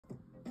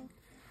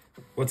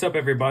What's up,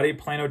 everybody?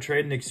 Plano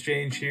Trade and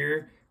Exchange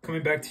here,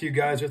 coming back to you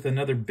guys with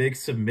another big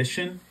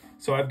submission.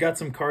 So I've got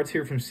some cards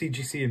here from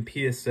CGC and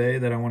PSA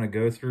that I want to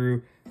go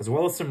through, as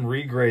well as some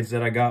regrades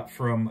that I got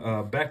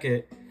from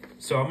Beckett.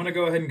 So I'm going to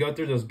go ahead and go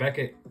through those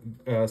Beckett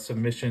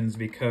submissions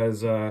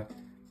because,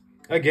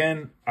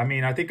 again, I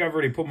mean, I think I've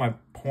already put my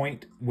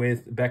point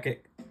with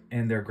Beckett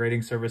and their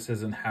grading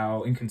services and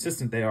how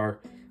inconsistent they are.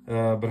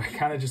 But I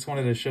kind of just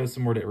wanted to show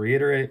some more to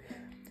reiterate.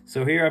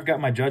 So here I've got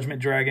my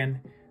Judgment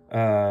Dragon.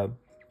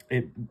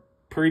 It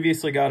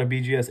previously got a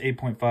BGS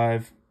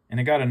 8.5 and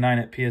it got a 9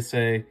 at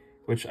PSA,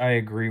 which I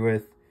agree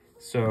with.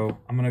 So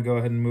I'm going to go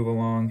ahead and move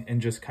along and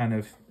just kind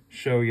of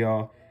show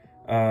y'all.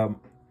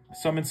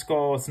 Summon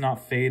Skull, it's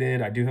not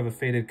faded. I do have a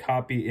faded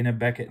copy in a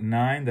Beckett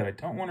 9 that I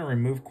don't want to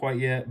remove quite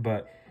yet,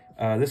 but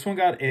this one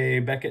got a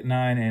Beckett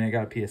 9 and it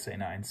got a PSA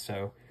 9.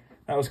 So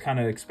that was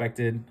kind of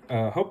expected.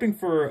 Hoping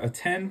for a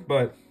 10,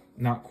 but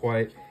not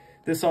quite.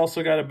 This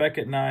also got a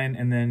Beckett 9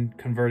 and then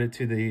converted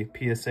to the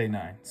PSA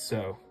 9.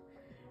 So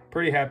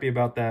pretty happy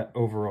about that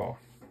overall.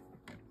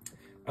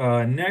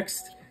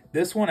 Next,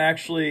 this one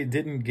actually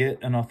didn't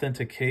get an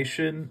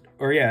authentication.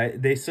 Or yeah,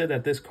 they said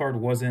that this card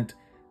wasn't,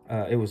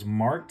 it was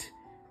marked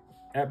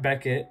at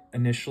Beckett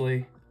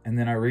initially. And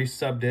then I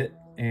resubbed it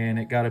and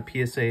it got a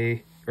PSA,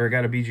 or it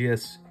got a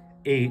BGS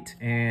 8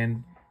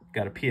 and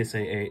got a PSA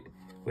 8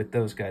 with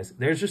those guys.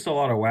 There's just a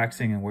lot of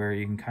waxing and wear.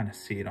 You can kind of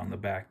see it on the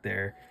back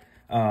there.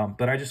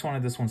 But I just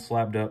wanted this one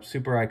slabbed up.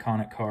 Super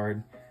iconic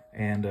card,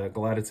 and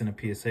glad it's in a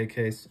PSA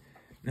case.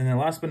 And then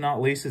last but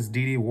not least is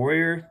DD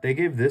Warrior. They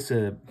gave this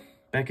a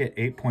Beckett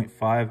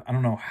 8.5. I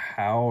don't know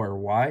how or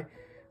why,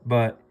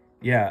 but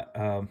yeah,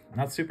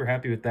 not super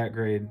happy with that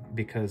grade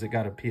because it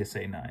got a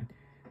PSA 9,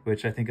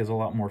 which I think is a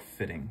lot more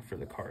fitting for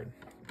the card.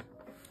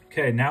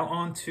 Okay, now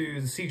on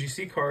to the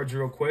CGC cards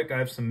real quick. I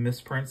have some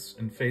misprints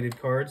and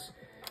faded cards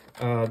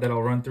that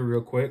I'll run through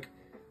real quick.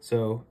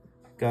 So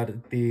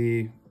got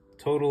the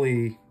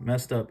totally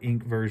messed up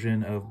ink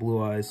version of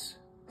Blue Eyes.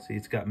 See,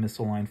 it's got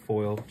misaligned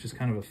foil, which is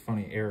kind of a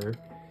funny error.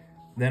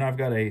 Then I've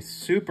got a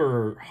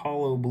super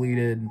hollow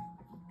bleeded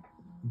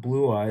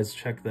Blue Eyes.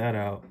 Check that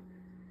out.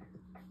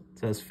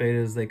 It's as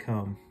faded as they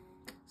come.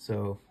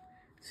 So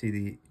see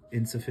the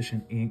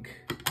insufficient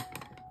ink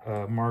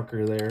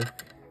marker there.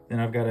 Then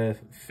I've got a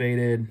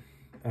faded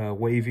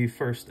wavy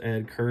First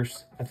Ed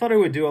Curse. I thought it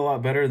would do a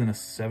lot better than a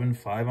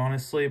 7.5,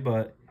 honestly,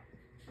 but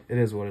it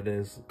is what it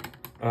is.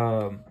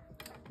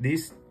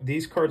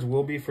 These cards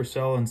will be for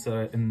sale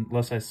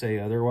unless I say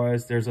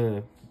otherwise. There's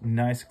a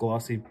nice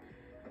glossy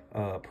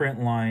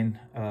print line,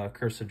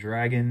 Curse of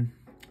Dragon.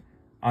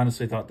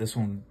 Honestly thought this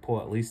one would pull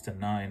at least a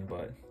 9,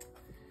 but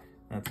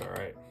that's all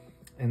right.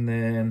 And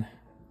then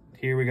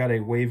here we got a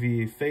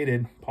wavy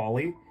faded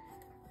poly.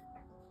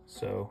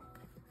 So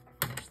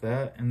there's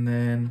that. And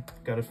then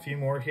got a few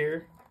more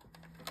here.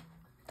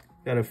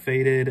 Got a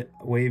faded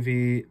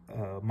wavy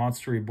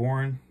Monster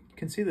Reborn. You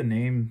can see the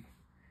name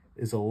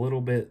is a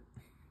little bit,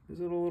 is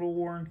it a little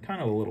worn?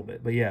 Kind of a little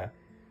bit, but yeah.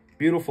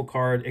 Beautiful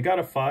card. It got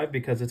a 5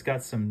 because it's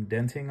got some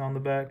denting on the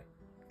back.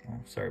 Oh,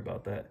 sorry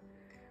about that.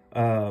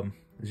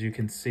 As you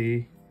can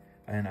see,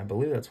 and I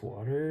believe that's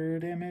water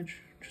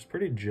damage, which is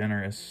pretty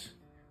generous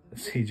of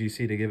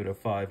CGC to give it a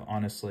 5,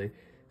 honestly.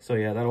 So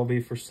yeah, that'll be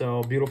for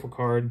sale. Beautiful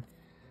card.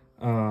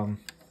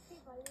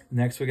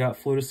 Next we got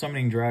Fluid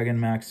Summoning Dragon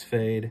Max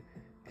Fade.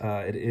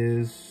 It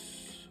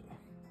is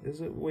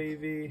it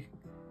wavy?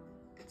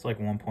 It's like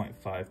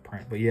 1.5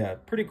 print, but yeah,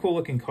 pretty cool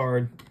looking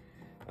card.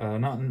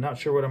 Not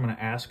sure what I'm going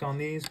to ask on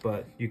these,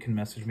 but you can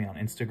message me on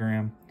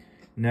Instagram.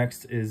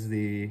 Next is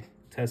the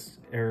test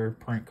error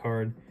print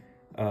card.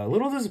 A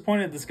little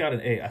disappointed this got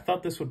an 8. I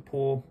thought this would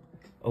pull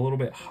a little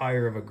bit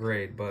higher of a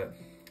grade, but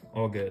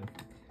all good.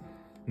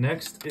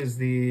 Next is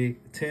the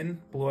tin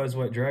Blue Eyes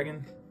White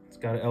Dragon. It's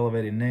got an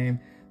elevated name.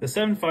 The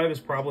 7.5 is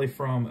probably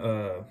from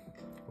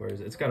where is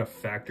it? It's got a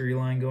factory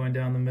line going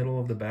down the middle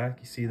of the back.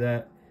 You see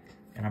that?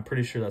 And I'm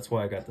pretty sure that's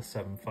why I got the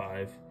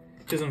 7.5,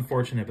 which is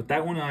unfortunate, but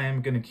that one I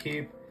am going to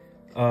keep.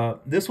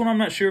 This one I'm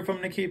not sure if I'm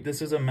going to keep.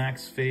 This is a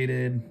max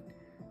faded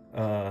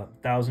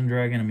Thousand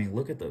Dragon. I mean,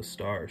 look at those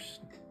stars.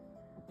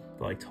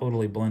 They're like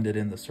totally blended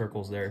in the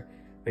circles there.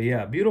 But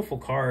yeah, beautiful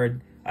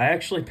card. I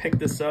actually picked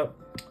this up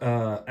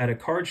at a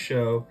card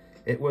show.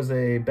 It was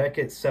a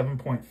Beckett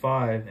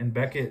 7.5, and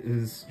Beckett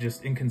is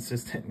just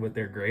inconsistent with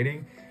their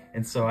grading.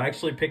 And so I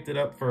actually picked it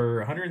up for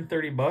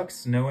 130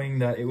 bucks, knowing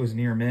that it was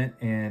near mint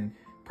and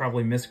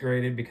probably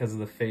misgraded because of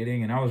the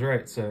fading, and I was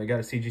right. So I got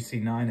a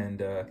CGC 9,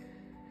 and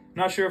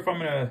not sure if I'm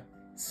gonna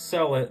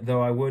sell it,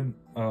 though I would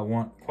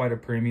want quite a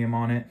premium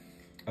on it.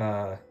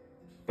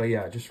 But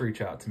yeah, just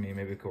reach out to me,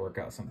 maybe we could work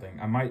out something.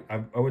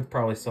 I would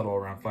probably settle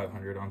around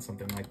 500 on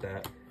something like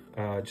that,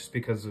 just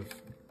because of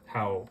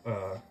how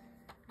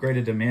great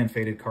a demand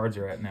faded cards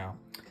are at now.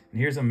 And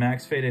here's a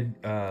max faded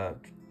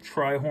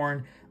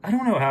Trihorn. I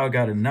don't know how it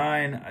got a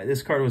 9.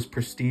 This card was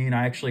pristine.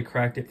 I actually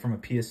cracked it from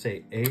a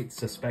PSA 8,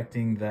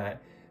 suspecting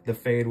that the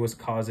fade was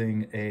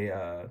causing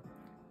a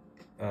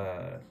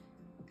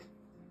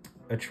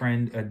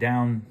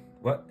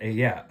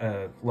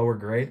lower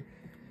grade.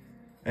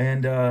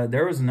 And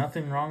there was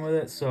nothing wrong with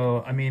it.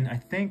 So, I mean, I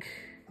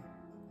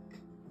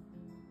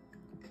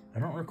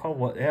don't recall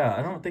what, yeah,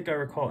 I don't think I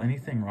recall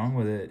anything wrong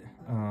with it.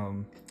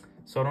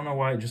 So I don't know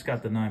why it just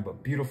got the 9,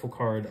 but beautiful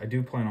card. I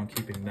do plan on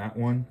keeping that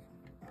one.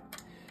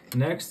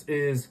 Next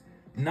is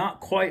not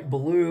quite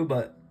blue,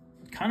 but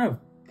kind of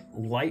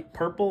light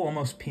purple,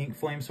 almost pink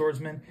Flame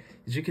Swordsman.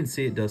 As you can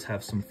see, it does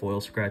have some foil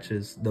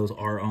scratches. Those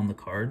are on the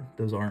card.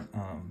 Those aren't,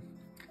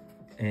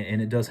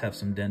 and it does have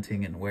some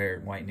denting and wear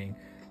and whitening.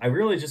 I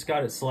really just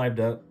got it slibed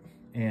up,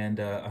 and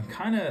I'm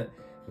kind of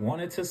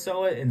wanted to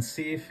sell it and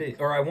see if it,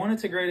 or I wanted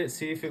to grade it,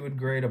 see if it would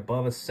grade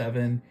above a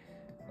 7.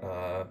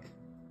 I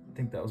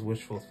think that was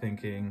wishful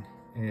thinking,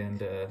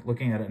 and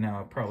looking at it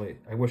now,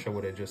 I wish I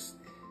would have just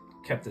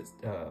kept it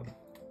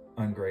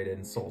ungraded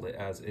and sold it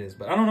as is.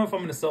 But I don't know if I'm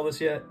going to sell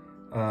this yet.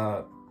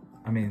 I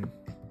mean,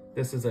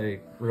 this is a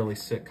really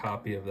sick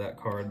copy of that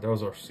card.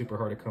 Those are super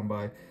hard to come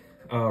by.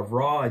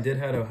 Raw, I did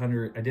have a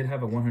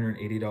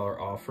 $180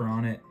 offer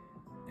on it,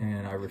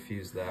 and I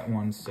refused that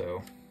one.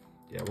 So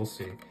yeah, we'll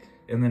see.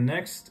 And the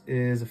next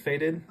is a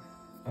faded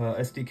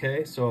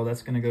SDK. So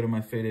that's going to go to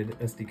my faded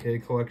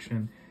SDK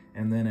collection.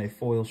 And then a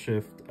foil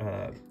shift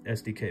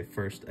SDK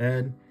First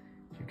Ed.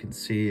 As you can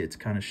see, it's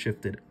kind of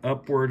shifted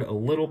upward a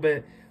little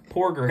bit.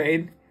 Poor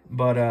grade,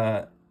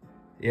 but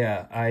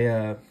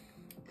yeah,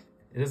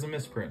 it is a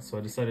misprint, so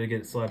I decided to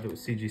get it slabbed with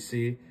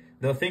CGC.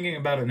 Though thinking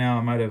about it now,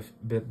 I might have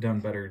done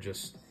better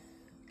just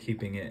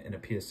keeping it in a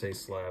PSA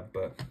slab,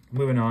 but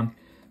moving on.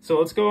 So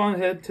let's go on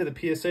ahead to the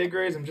PSA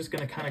grades. I'm just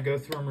going to kind of go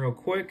through them real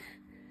quick.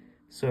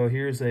 So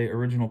here's a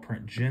original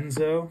print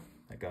Jinzo.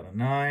 I got a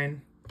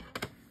 9.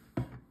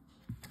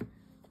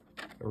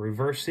 A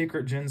reverse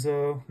secret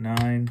Jinzo,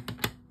 9.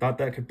 Thought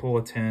that could pull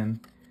a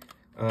 10.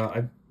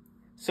 I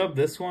subbed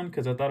this one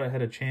because I thought I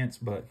had a chance,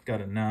 but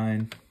got a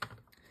 9.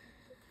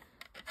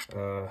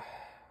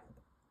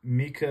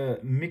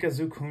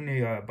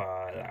 Mikazukuni, I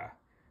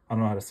don't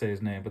know how to say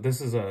his name, but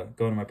this is going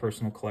to my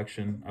personal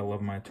collection. I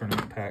love my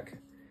tournament pack.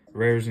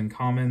 Rares and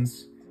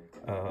commons.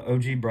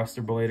 OG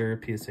Bruster Blader,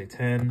 PSA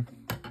 10.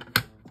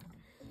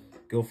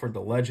 Guilford the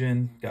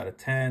Legend, got a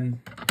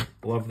 10.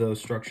 Love those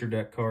structure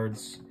deck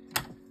cards.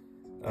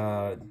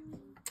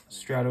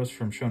 Stratos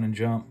from Shonen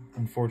Jump,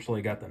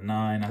 unfortunately got the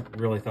 9. I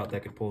really thought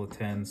that could pull the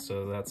 10,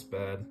 so that's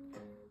bad.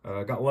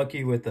 Got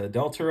lucky with the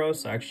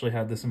Deltaros. I actually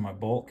had this in my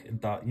bulk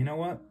and thought, you know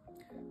what?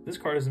 This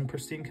card is in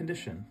pristine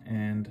condition,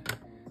 and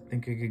I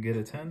think it could get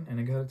a 10, and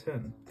it got a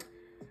 10.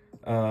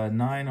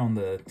 9 on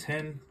the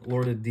 10,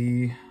 Lorda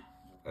D.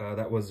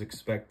 That was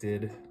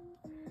expected.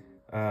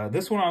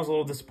 This one I was a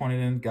little disappointed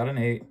in. Got an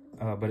 8,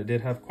 but it did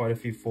have quite a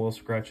few foil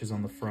scratches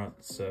on the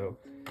front, so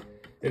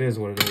it is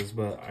what it is,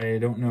 but I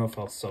don't know if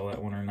I'll sell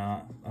that one or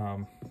not.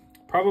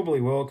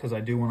 Probably will, because I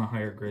do want a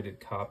higher graded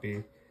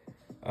copy.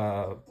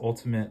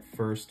 Ultimate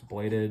First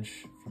Blade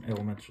Edge from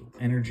Elemental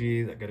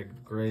Energy, that got a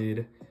good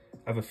grade.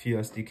 I have a few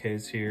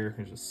SDKs here.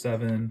 Here's a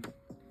 7,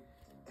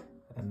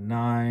 a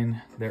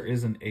 9. There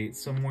is an 8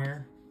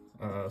 somewhere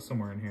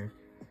in here.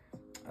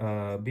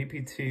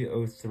 BPT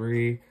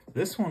 03.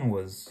 This one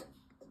was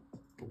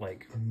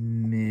like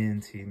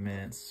minty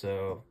mint,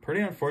 so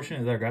pretty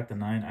unfortunate that I got the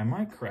 9. I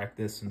might crack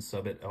this and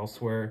sub it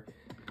elsewhere.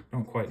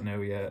 Don't quite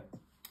know yet.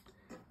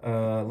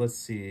 Let's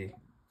see.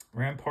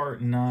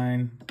 Rampart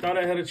 9. Thought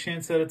I had a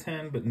chance at a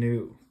 10, but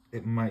knew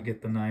it might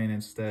get the 9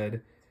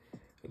 instead.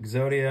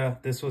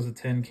 Exodia, this was a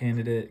 10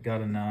 candidate,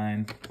 got a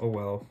 9. Oh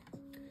well.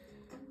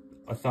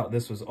 I thought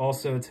this was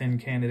also a 10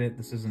 candidate.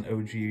 This is an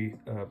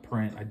OG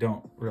print. I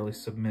don't really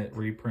submit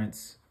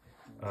reprints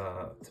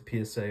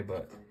to PSA,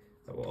 but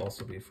that will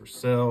also be for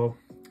sale.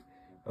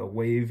 A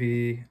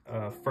wavy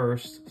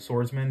First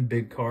Swordsman,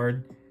 big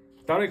card.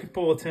 Thought I could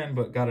pull a 10,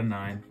 but got a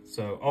 9.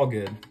 So all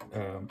good.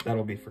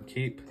 That'll be for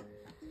keep.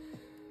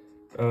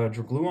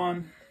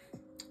 Dragluon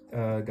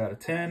got a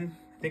 10.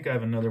 I think I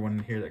have another one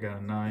in here that got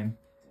a 9.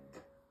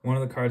 One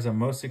of the cards I'm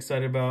most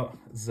excited about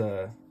is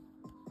I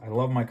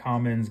love my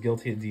commons.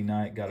 Guilty at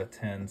D-Knight got a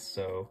 10.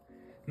 So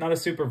not a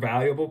super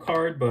valuable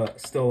card, but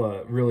still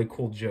a really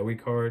cool Joey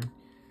card.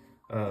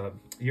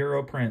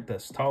 Euro print,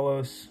 that's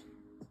Talos.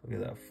 Look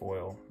at that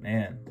foil.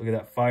 Man, look at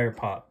that fire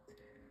pop.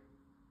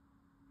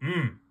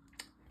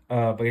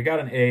 But I got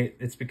an 8.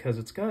 It's because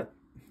it's got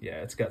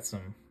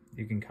some,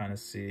 you can kind of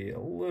see a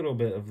little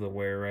bit of the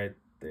wear right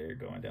there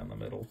going down the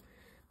middle.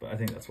 But I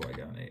think that's why I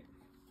got an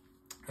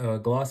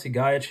 8. Glossy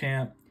Gaia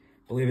Champ.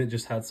 I believe it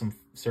just had some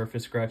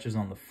surface scratches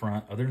on the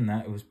front. Other than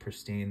that, it was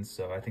pristine.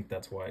 So I think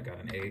that's why I got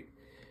an 8.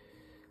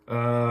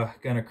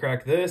 Gonna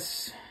crack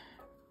this.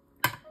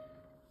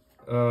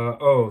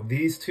 Oh,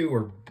 these two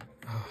were,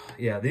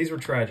 yeah, these were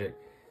tragic.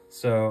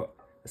 So,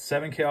 a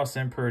 7 Chaos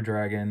Emperor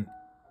Dragon.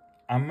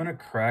 I'm gonna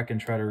crack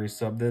and try to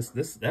resub this.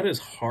 That is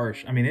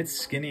harsh. I mean, it's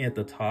skinny at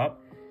the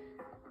top,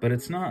 but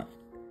it's not.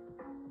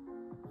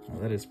 Oh,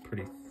 that is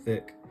pretty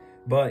thick.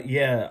 But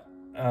yeah,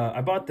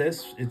 I bought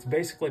this. It's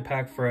basically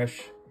pack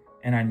fresh,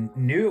 and I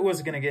knew it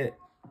was gonna get.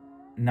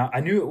 I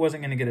knew it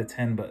wasn't gonna get a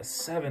 10, but a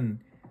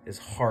 7 is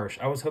harsh.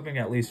 I was hoping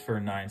at least for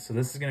a 9. So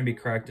this is gonna be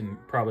cracked and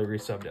probably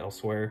resubbed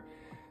elsewhere.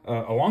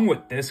 along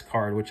with this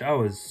card, which I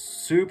was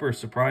super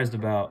surprised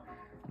about.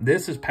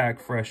 This is pack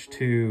fresh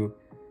too,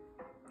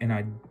 and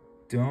I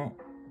don't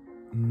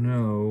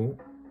know.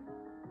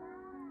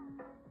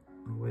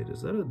 Oh, wait,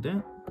 is that a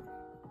dent?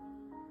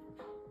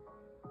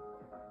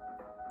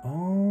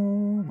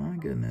 Oh my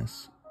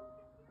goodness.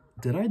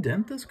 Did I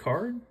dent this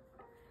card?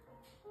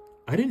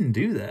 I didn't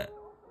do that.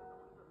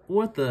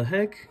 What the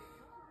heck?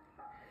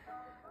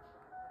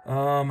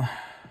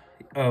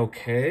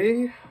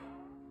 Okay.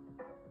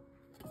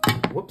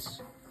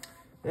 Whoops.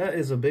 That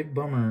is a big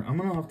bummer. I'm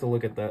gonna have to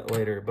look at that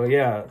later. But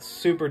yeah,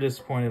 super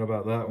disappointed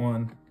about that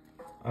one.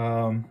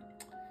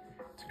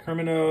 It's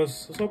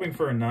Criminals. I was hoping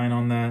for a 9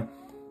 on that.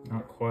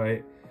 Not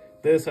quite.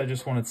 This, I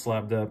just wanted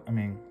slabbed up. I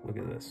mean, look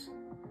at this.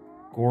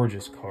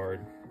 Gorgeous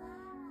card.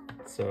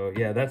 So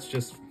yeah, that's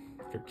just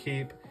for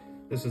keep.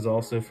 This is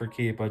also for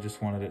keep. I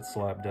just wanted it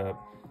slabbed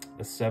up.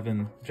 A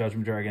 7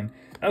 Judgment Dragon.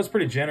 That was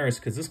pretty generous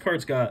because this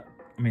card's got,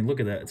 I mean, look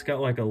at that. It's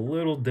got like a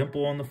little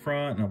dimple on the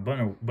front and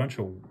a bunch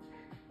of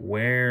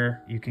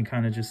wear you can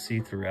kind of just see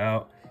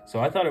throughout.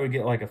 So I thought it would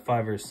get like a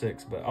 5 or a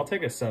 6, but I'll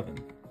take a 7.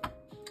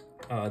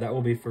 That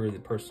will be for the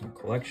personal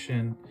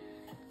collection.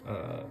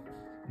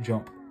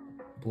 Jump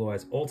Blue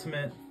Eyes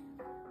Ultimate.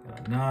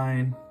 Got a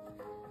 9.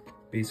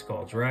 Beast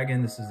Called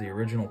Dragon. This is the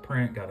original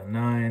print. Got a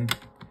 9.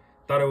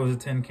 Thought it was a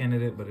 10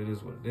 candidate, but it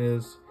is what it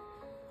is.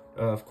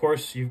 Of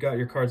course, you've got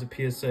your cards at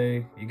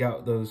PSA. You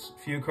got those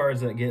few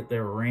cards that get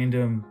their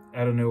random,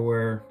 out of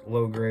nowhere,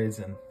 low grades,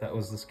 and that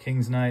was this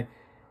King's Knight,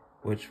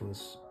 which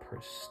was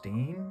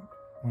pristine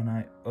when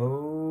I...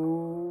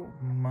 Oh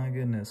my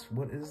goodness,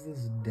 what is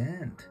this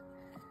dent?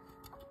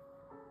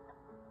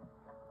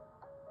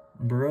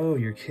 Bro,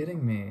 you're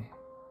kidding me.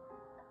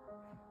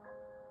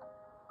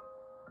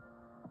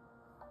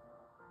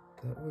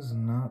 That was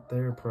not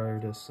there prior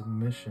to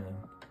submission.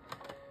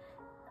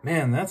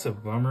 Man, that's a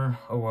bummer.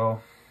 Oh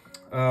well.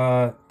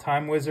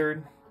 Time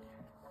Wizard,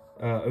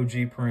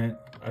 OG print.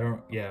 I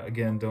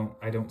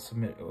don't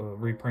submit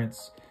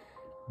reprints.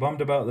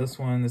 Bummed about this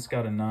one. This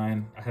got a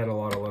 9. I had a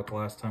lot of luck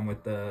last time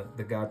with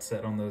the God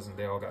set on those, and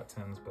they all got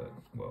 10s, but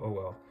well, oh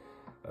well.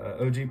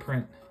 OG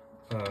print,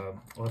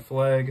 left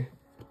leg,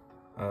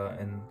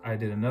 and I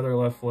did another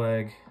left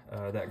leg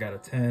that got a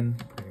 10.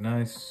 Pretty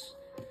nice.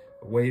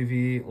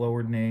 Wavy,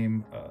 lowered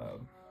name,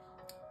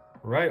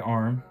 right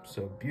arm,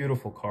 so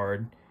beautiful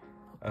card.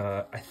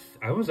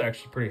 I was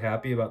actually pretty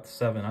happy about the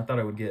 7. I thought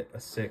I would get a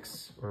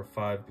 6 or a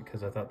 5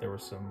 because I thought there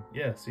was some,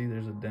 yeah, see,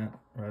 there's a dent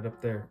right up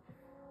there.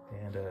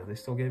 And they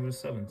still gave it a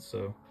 7,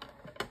 so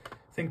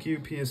thank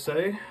you,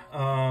 PSA.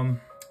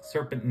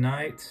 Serpent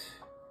Knight,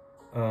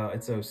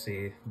 it's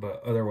OC,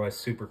 but otherwise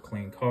super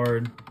clean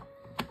card.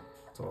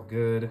 It's all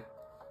good.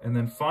 And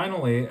then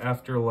finally,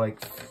 after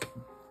like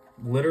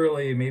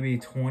literally maybe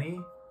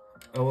 20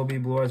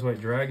 LOB Blue Eyes White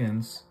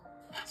Dragons,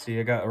 see,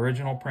 I got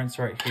original prints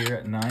right here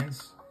at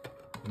 9s.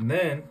 And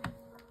then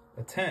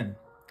a 10.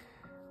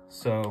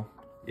 So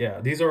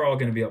yeah, these are all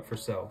going to be up for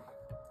sale.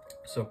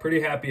 So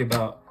pretty happy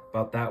about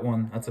that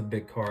one. That's a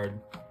big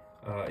card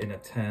in a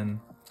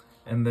 10.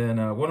 And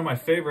then one of my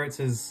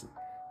favorites is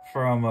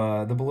from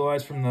the Blue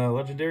Eyes from the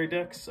Legendary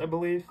decks, I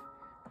believe.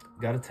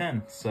 Got a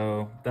 10.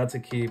 So that's a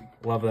keep.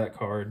 Love that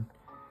card.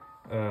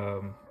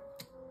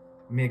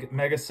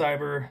 Mega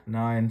Cyber,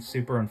 9.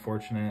 Super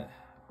unfortunate.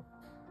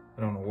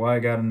 I don't know why I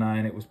got a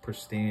 9. It was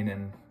pristine,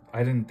 and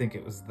I didn't think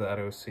it was that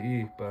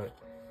OC, but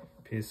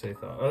PSA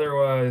thought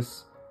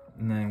otherwise.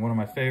 And then one of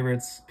my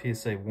favorites,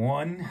 PSA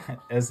 1,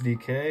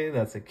 SDK,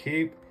 that's a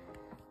keep.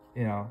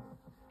 You know,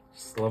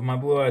 just love my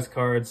Blue Eyes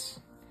cards.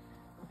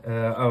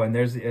 Oh, and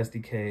there's the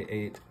SDK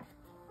 8.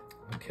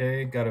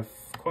 Okay, got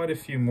quite a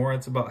few more.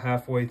 It's about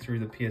halfway through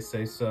the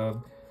PSA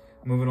sub.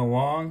 Moving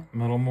along,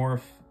 Metal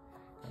Morph,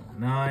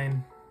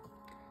 9.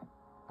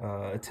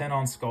 A 10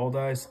 on Skull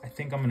Dice. I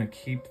think I'm going to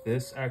keep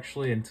this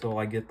actually until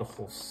I get the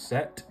whole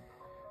set.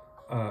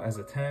 As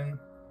a 10,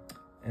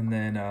 and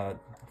then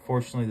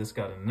fortunately this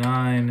got a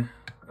 9.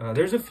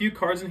 There's a few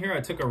cards in here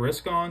I took a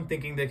risk on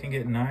thinking they can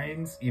get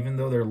 9s even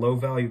though they're low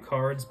value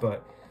cards,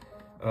 but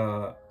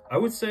I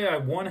would say I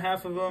won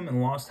half of them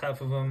and lost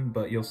half of them,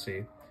 but you'll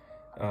see.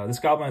 This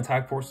Goblin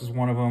Attack Force is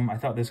one of them. I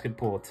thought this could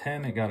pull a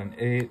 10. It got an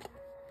 8.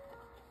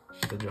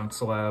 Just a junk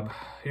slab.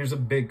 Here's a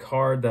big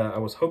card that I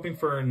was hoping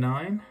for a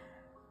 9.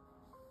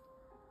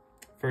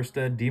 First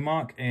Dead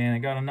Democ, and it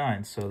got a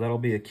 9, so that'll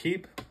be a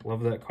keep.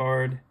 Love that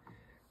card.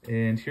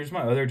 And here's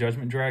my other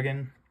Judgment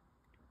Dragon,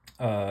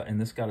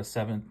 and this got a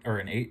 7 or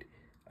an 8.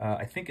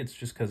 I think it's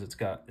just because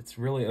it's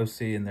really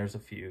OC, and there's a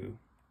few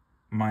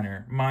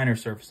minor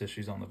surface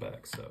issues on the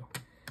back. So,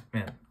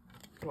 man,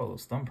 look at all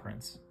those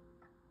thumbprints.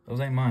 Those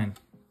ain't mine.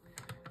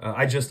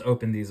 I just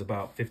opened these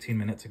about 15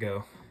 minutes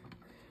ago.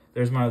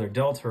 There's my other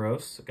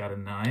Deltaros, got a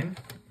 9.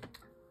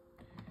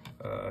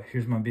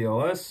 Here's my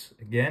BLS,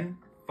 again,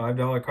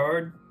 $5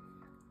 card,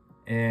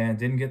 and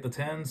didn't get the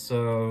 10,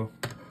 so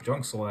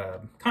junk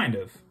slab, kind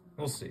of.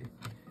 We'll see.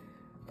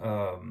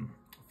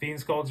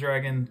 Fiend's Called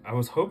Dragon. I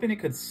was hoping it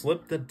could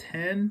slip the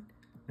 10.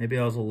 Maybe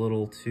I was a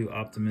little too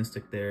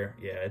optimistic there.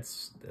 Yeah,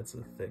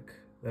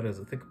 that is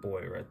a thick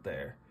boy right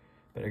there.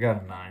 but I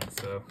got a 9,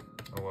 so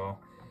oh well.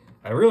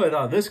 I really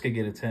thought this could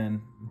get a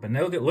 10, but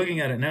now looking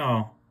at it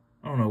now,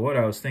 I don't know what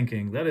I was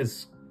thinking. That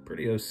is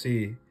pretty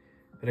OC,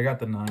 but I got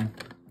the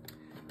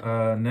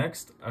 9.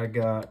 Next, I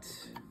got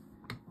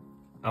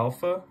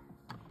Alpha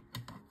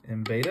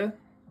and Beta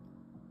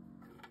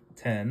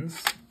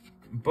 10s,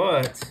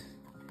 but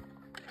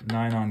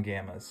 9 on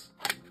Gammas.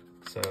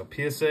 So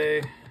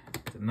PSA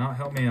did not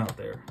help me out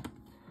there.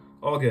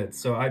 All good.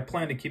 So I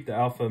plan to keep the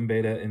Alpha and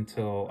Beta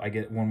until I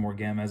get one more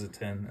Gamma as a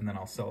 10, and then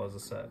I'll sell as a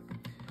set.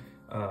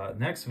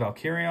 Next,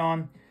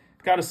 Valkyrion.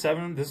 Got a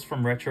 7. This is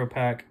from Retro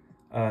Pack.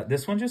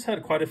 This one just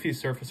had quite a few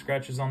surface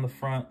scratches on the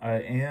front.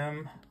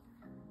 I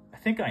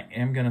think I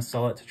am going to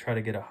sell it to try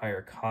to get a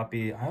higher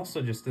copy. I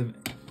also just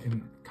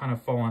am kind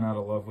of fallen out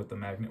of love with the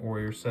Magnet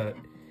Warrior set.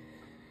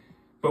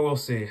 But we'll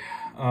see.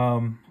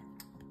 10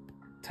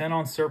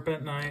 on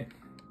Serpent Knight,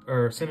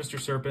 or Sinister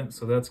Serpent,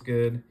 so that's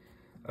good.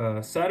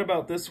 Sad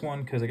about this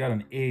one because I got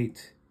an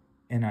 8,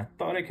 and I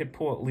thought I could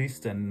pull at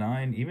least a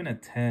 9, even a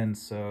 10,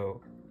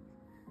 so...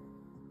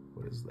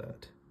 What is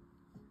that?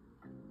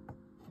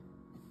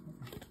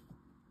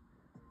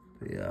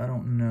 But yeah, I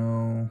don't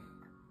know.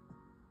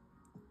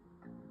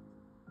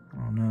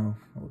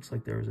 It looks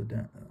like there was a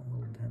dent, a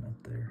little dent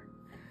up there.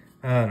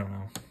 I don't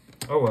know.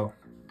 Oh well.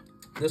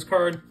 This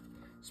card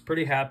is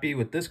pretty happy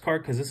with this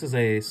card because this is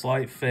a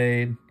slight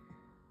fade.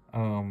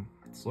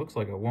 This looks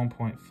like a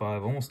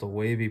 1.5, almost a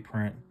wavy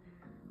print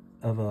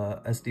of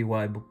a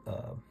SDY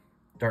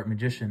Dark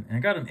Magician, and I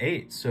got an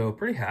 8, so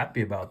pretty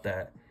happy about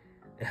that.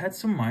 It had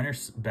some minor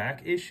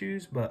back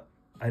issues, but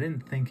I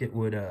didn't think it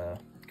would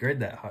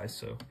grade that high,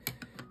 so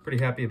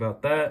pretty happy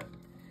about that.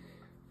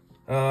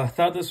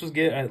 Thought this was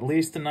get at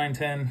least a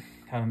 9/10,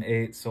 got an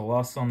 8, so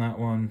lost on that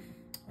one.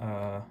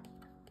 I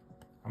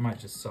might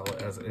just sell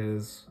it as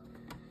is.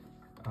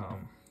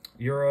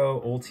 Euro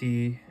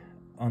Ulti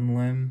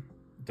Unlim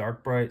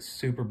Dark Bright,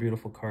 super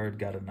beautiful card,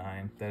 got a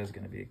 9. That is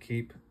going to be a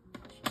keep.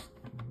 Just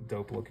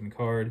dope looking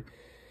card.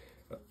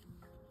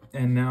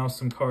 And now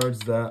some cards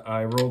that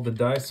I rolled the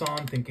dice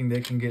on, thinking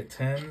they can get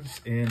 10s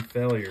and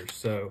failures.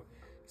 So,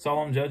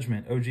 Solemn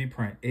Judgment, OG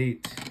print,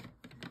 8.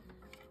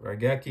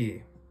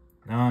 Raigeki,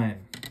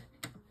 9.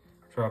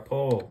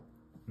 Trapole,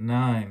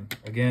 9.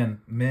 Again,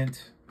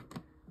 mint.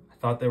 I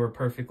thought they were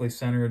perfectly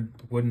centered,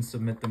 wouldn't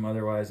submit them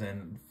otherwise,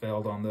 and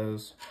failed on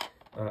those.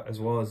 As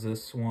well as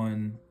this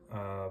one,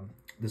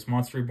 this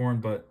Monster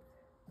Reborn, but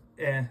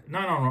 9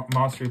 on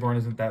Monster Reborn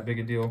isn't that big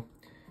a deal.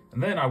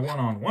 And then I won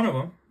on one of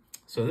them.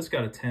 So this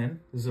got a 10.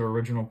 This is the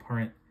original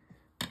print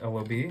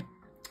LOB.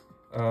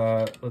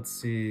 Let's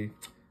see.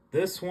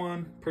 This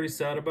one, pretty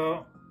sad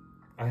about.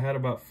 I had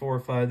about 4 or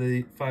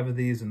 5 of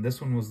these, and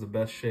this one was the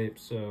best shape.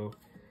 So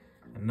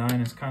a 9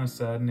 is kind of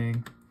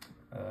saddening.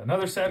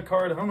 Another sad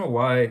card. I don't know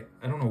why.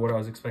 I don't know what I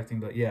was expecting,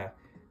 but yeah.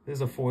 This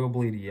is a foil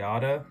bleed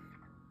Yada.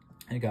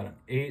 It got an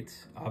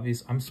 8.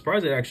 Obvious. I'm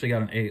surprised it actually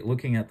got an 8.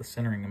 Looking at the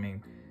centering, I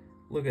mean,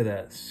 look at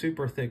that.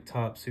 Super thick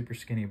top, super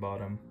skinny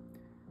bottom.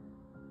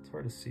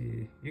 Hard to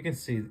see. You can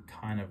see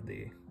kind of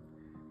the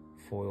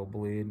foil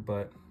bleed,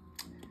 but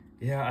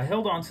yeah, I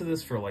held on to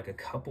this for like a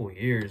couple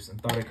years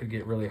and thought I could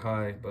get really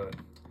high, but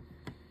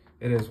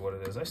it is what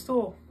it is. I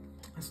still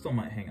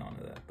might hang on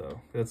to that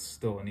though. That's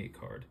still a neat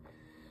card.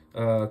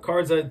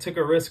 Cards I took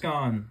a risk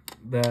on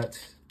that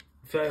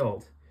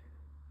failed.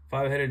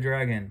 5-headed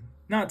dragon,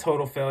 not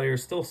total failure,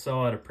 still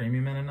sell at a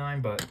premium in a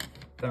 9, but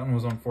that one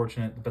was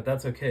unfortunate, but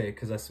that's okay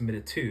because I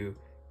submitted 2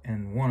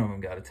 and one of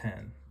them got a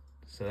 10,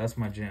 so that's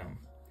my gem.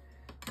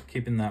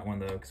 Keeping that one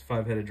though, because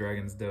 5-headed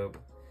dragon's dope.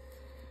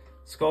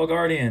 Skull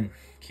Guardian,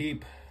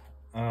 keep.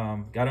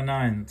 Got a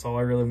 9. That's all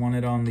I really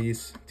wanted on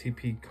these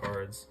TP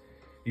cards.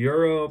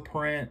 Euro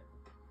print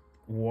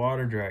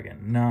Water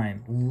Dragon,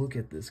 9. Look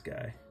at this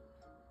guy.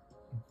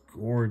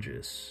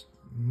 Gorgeous.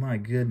 My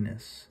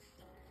goodness.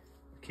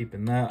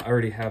 Keeping that. I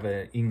already have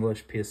an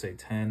English PSA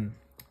 10.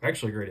 I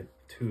actually graded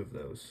 2 of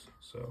those.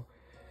 So,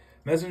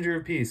 Messenger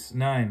of Peace,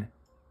 9.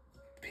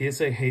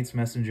 PSA hates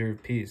Messenger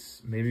of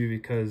Peace. Maybe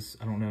because,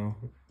 I don't know,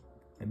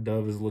 a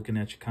dove is looking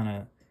at you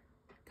kind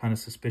of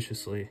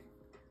suspiciously.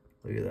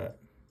 Look at that.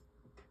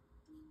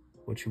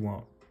 What you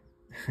want.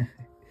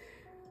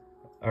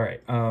 All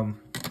right.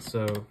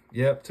 So,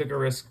 yep, took a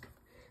risk.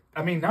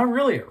 I mean, not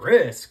really a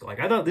risk. Like,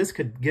 I thought this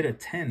could get a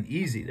 10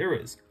 easy. There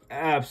was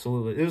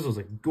absolutely, this was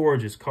a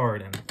gorgeous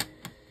card, and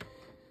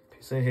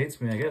PSA hates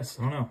me, I guess.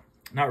 I don't know.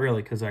 Not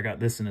really, because I got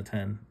this in a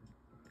 10.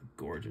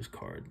 Gorgeous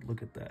card.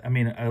 Look at that. I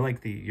mean, I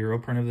like the Euro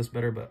print of this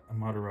better, but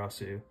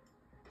Amaterasu,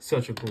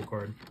 such a cool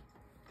card.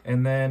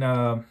 And then,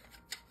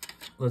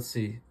 let's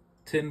see.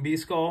 Tin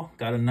B-Skull,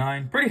 got a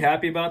 9. Pretty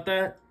happy about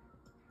that.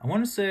 I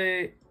want to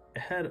say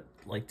it had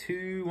like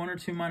 1 or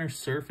 2 minor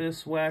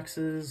surface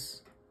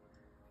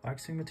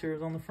waxing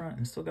materials on the front,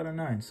 and still got a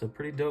 9, so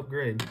pretty dope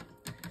grade.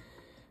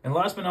 And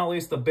last but not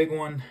least, the big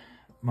one,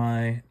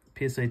 my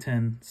PSA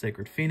 10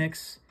 Sacred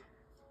Phoenix.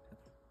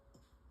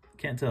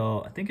 Can't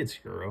tell, I think it's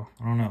Euro,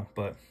 I don't know,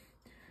 but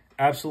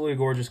absolutely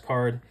gorgeous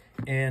card.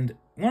 And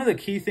one of the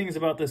key things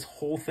about this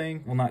whole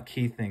thing, well, not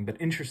key thing, but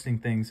interesting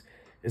things,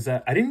 is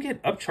that I didn't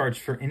get upcharged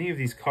for any of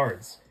these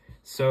cards.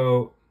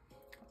 So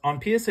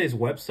on PSA's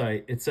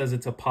website, it says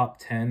it's a pop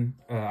 10.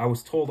 I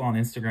was told on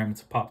Instagram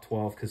it's a pop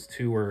 12 because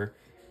two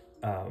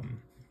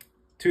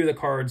of the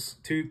cards,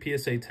 two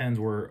PSA 10s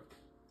were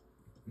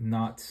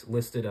not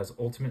listed as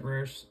ultimate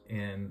rares,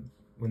 and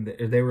when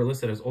they were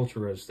listed as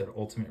ultra rares instead of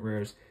ultimate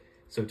rares.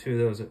 So two of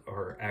those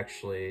are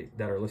actually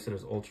that are listed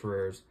as ultra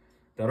rares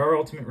that are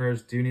ultimate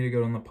rares do need to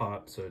go on the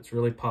pop, so it's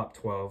really pop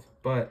 12.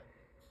 But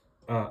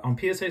on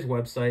PSA's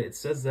website, it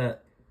says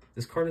that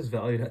this card is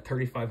valued at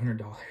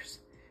 $3,500,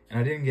 and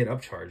I didn't get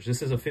upcharged.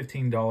 This is a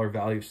 $15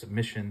 value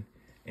submission,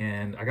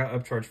 and I got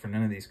upcharged for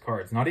none of these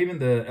cards. Not even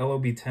the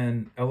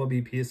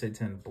LOB PSA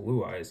 10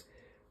 Blue Eyes,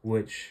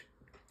 which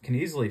can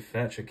easily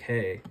fetch a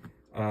K.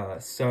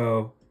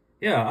 So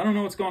yeah, I don't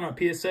know what's going on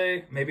at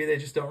PSA. Maybe they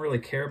just don't really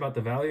care about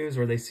the values,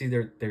 or they see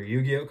their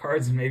Yu-Gi-Oh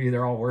cards and maybe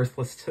they're all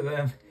worthless to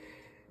them,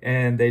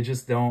 and they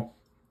just don't,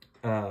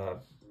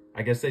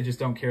 I guess they just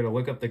don't care to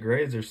look up the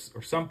grades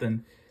or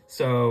something.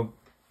 So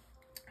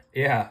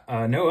yeah,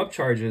 no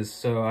upcharges.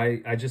 So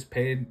I just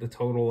paid the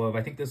total of,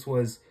 I think this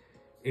was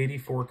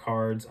 84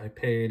 cards. I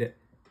paid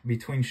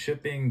between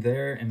shipping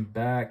there and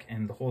back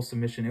and the whole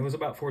submission, it was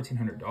about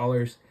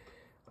 $1,400,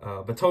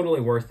 but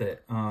totally worth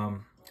it.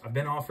 I've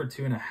been offered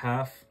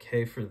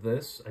 $2.5K for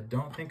this. I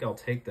don't think I'll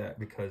take that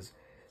because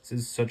this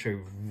is such a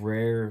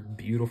rare,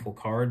 beautiful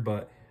card,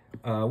 but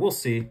we'll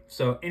see.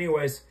 So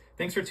anyways,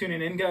 thanks for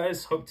tuning in,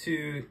 guys. Hope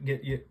to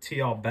get to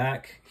y'all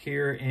back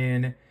here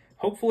in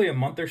hopefully a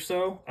month or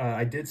so.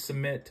 I did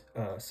submit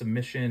a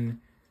submission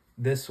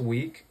this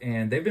week,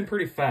 and they've been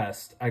pretty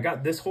fast. I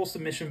got this whole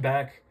submission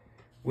back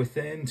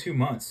within 2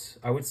 months.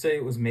 I would say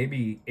it was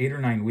maybe 8 or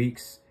 9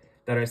 weeks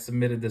that I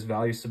submitted this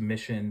value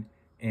submission,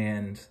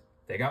 and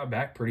they got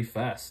back pretty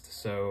fast.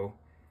 So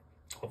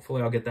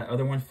hopefully I'll get that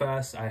other one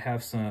fast. I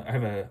have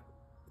a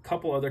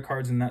couple other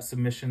cards in that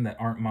submission that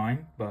aren't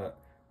mine, but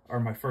are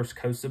my first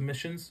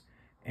co-submissions,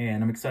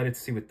 and I'm excited to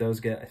see what those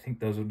get. I think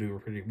those will do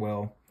pretty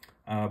well.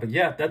 But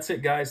yeah, that's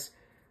it, guys.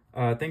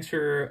 Thanks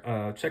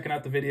for checking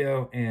out the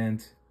video,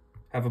 and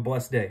have a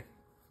blessed day.